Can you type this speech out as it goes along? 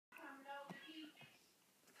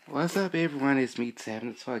What's up, everyone? It's me,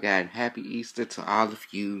 Tavin the Toy Guy, and happy Easter to all of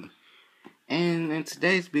you. And in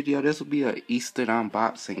today's video, this will be an Easter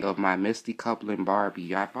unboxing of my Misty, Copeland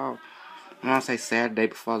Barbie. I bought, I want to say Saturday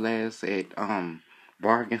before last at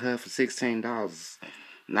Bargain Hut for $16.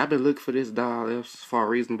 And I've been looking for this doll for a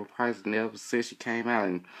reasonable price and ever since she came out.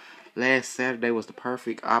 And last Saturday was the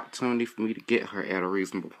perfect opportunity for me to get her at a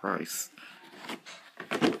reasonable price.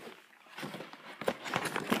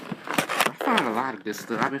 I've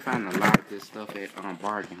been finding a lot of good stuff at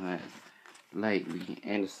Bargain Hunt lately.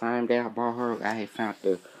 And the same day I bought her, I had found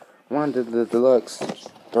one of the deluxe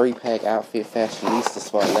 3-pack outfit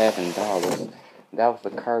fashionistas for $11. That was the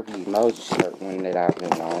Kirby emoji shirt one that I've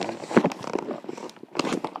been on.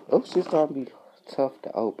 Oops, she's gonna be tough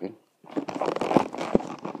to open.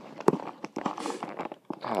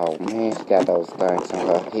 Oh man, she got those things on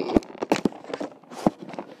her head.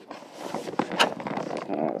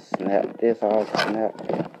 Snap this off,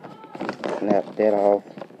 snap that off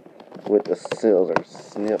with the scissors.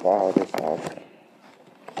 Snip all this off.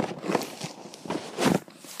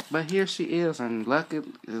 But here she is, and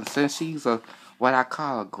luckily, since she's what I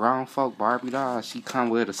call a grown folk Barbie doll, she come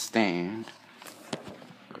with a stand.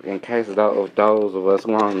 In case of those of us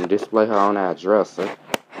wanting to display her on our dresser.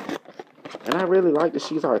 And I really like that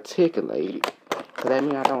she's articulated. Cause that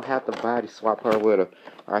means I don't have to body swap her with an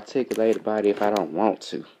articulated body if I don't want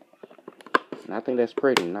to. And I think that's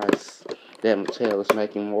pretty nice. That Mattel is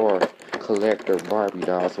making more collector Barbie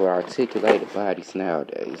dolls with articulated bodies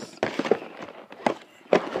nowadays.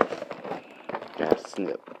 Gotta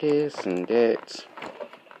snip this and that.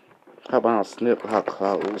 How about snip her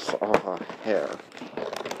clothes or her hair?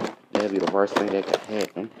 That'd be the worst thing that could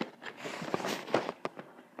happen.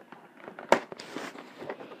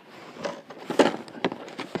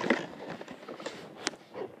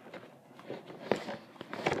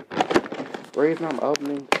 The reason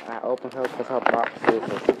I opened her because her box is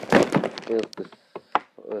this.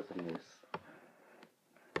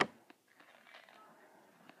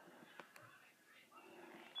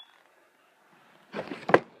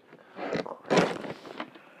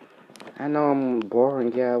 I know I'm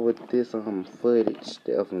boring y'all with this footage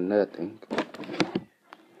stuff and nothing.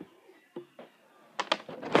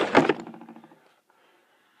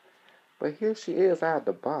 But here she is out of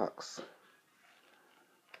the box.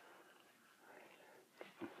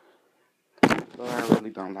 So I really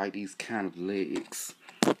don't like these kind of legs.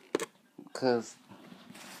 Because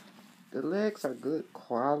the legs are good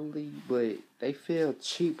quality, but they feel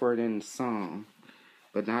cheaper than some.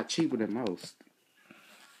 But not cheaper than most.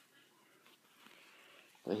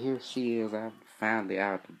 But here she is, I found it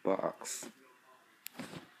out of the box.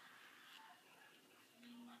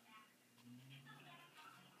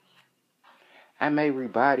 I may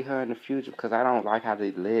rebody her in the future because I don't like how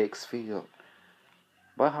the legs feel.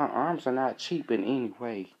 But her arms are not cheap in any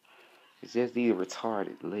way. It's just these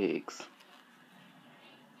retarded legs.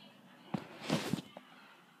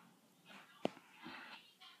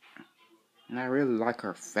 And I really like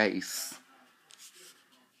her face.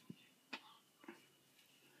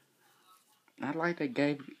 I like they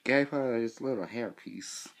gave her this little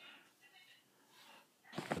hairpiece.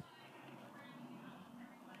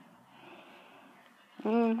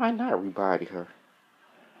 Might not rebody her.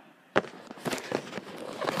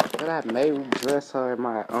 But I may redress her in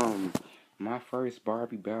my first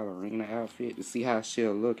Barbie ballerina outfit to see how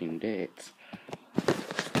she'll look in that.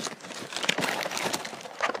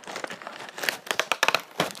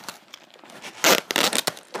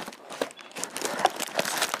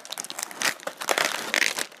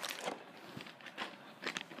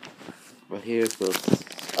 But here's the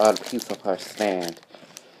other piece of her stand.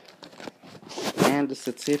 And the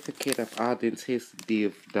certificate of authenticity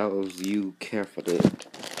of those you care for that.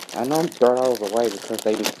 I know I'm throw those away because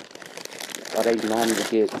they normally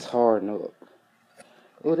get torn up.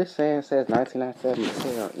 Oh, this saying says 1997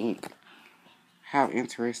 Mattel Inc. How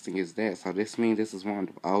interesting is that? So this means this is one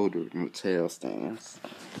of the older Mattel stands.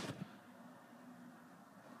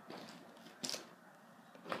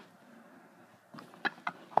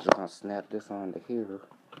 Just gonna snap this onto here.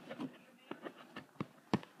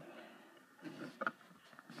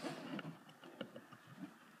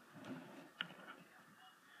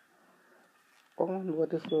 I wonder what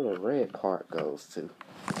this little red part goes to.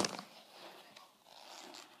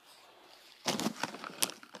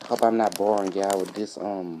 Hope I'm not boring y'all with this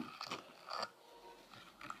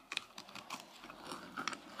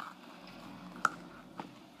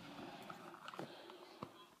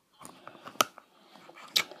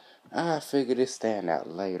I'll figure this stand out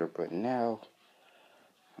later, but now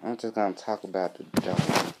I'm just gonna talk about the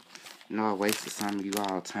dog. I wasted some of you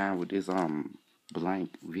all time with this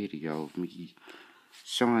blank video of me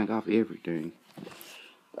showing off everything.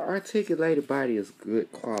 The articulated body is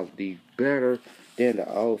good quality, better than the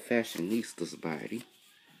old-fashioned body.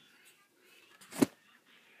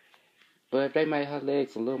 But if they made her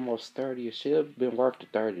legs a little more sturdier, she'd have been worth the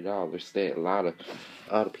 $30 that a lot of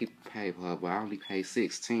other people pay for her, but I only paid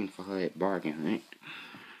 $16 for her at Bargain Hunt.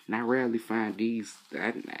 And I rarely find these.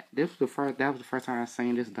 That was the first time I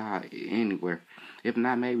seen this dog anywhere. If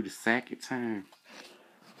not, maybe the second time.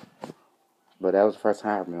 But that was the first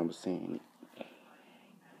time I remember seeing it.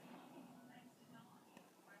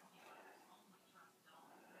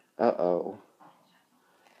 Uh-oh.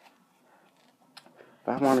 If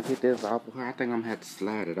I want to get this off of her, I think I'm going to have to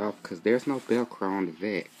slide it off because there's no Velcro on the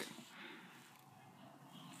vac.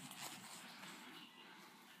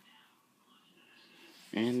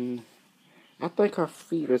 And I think her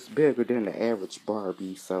feet is bigger than the average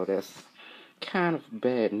Barbie, so that's kind of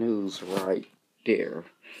bad news right there.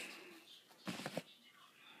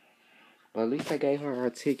 But at least I gave her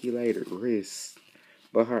articulated wrists.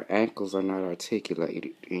 But her ankles are not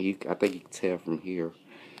articulated. And I think you can tell from here.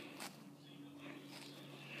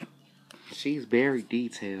 She's very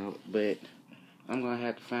detailed, but I'm going to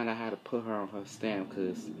have to find out how to put her on her stand.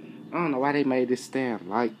 Because I don't know why they made this stand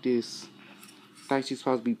like this. I think she's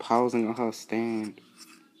supposed to be posing on her stand.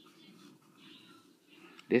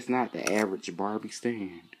 This not the average Barbie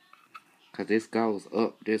stand. Because this goes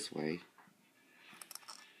up this way.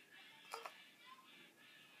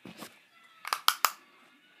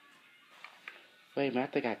 Wait a minute,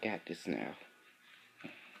 I think I got this now.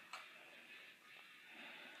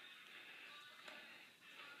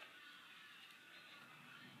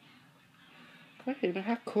 Wait a minute,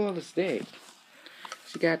 how cool is that?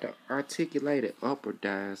 She got the articulated upper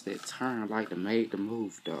dies that turn like the Made to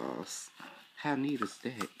Move dolls. How neat is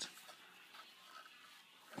that?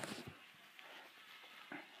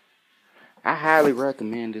 I highly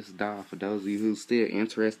recommend this doll for those of you who's still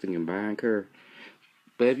interested in buying her.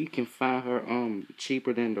 But if you can find her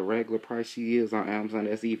cheaper than the regular price she is on Amazon,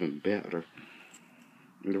 that's even better.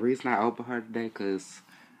 And the reason I opened her today, because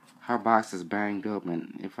her box is banged up,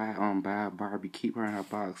 and if I buy a Barbie, keep her in her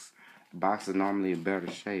box. The box is normally in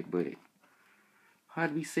better shape, but her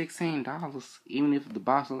to be $16, even if the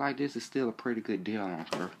box is like this, is still a pretty good deal on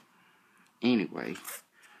her. Anyway,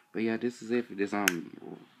 but yeah, this is it for this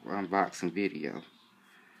unboxing video.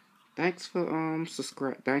 Thanks for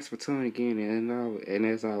Thanks for tuning in, and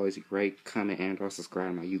as always, great comment and or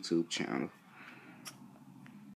subscribe to my YouTube channel.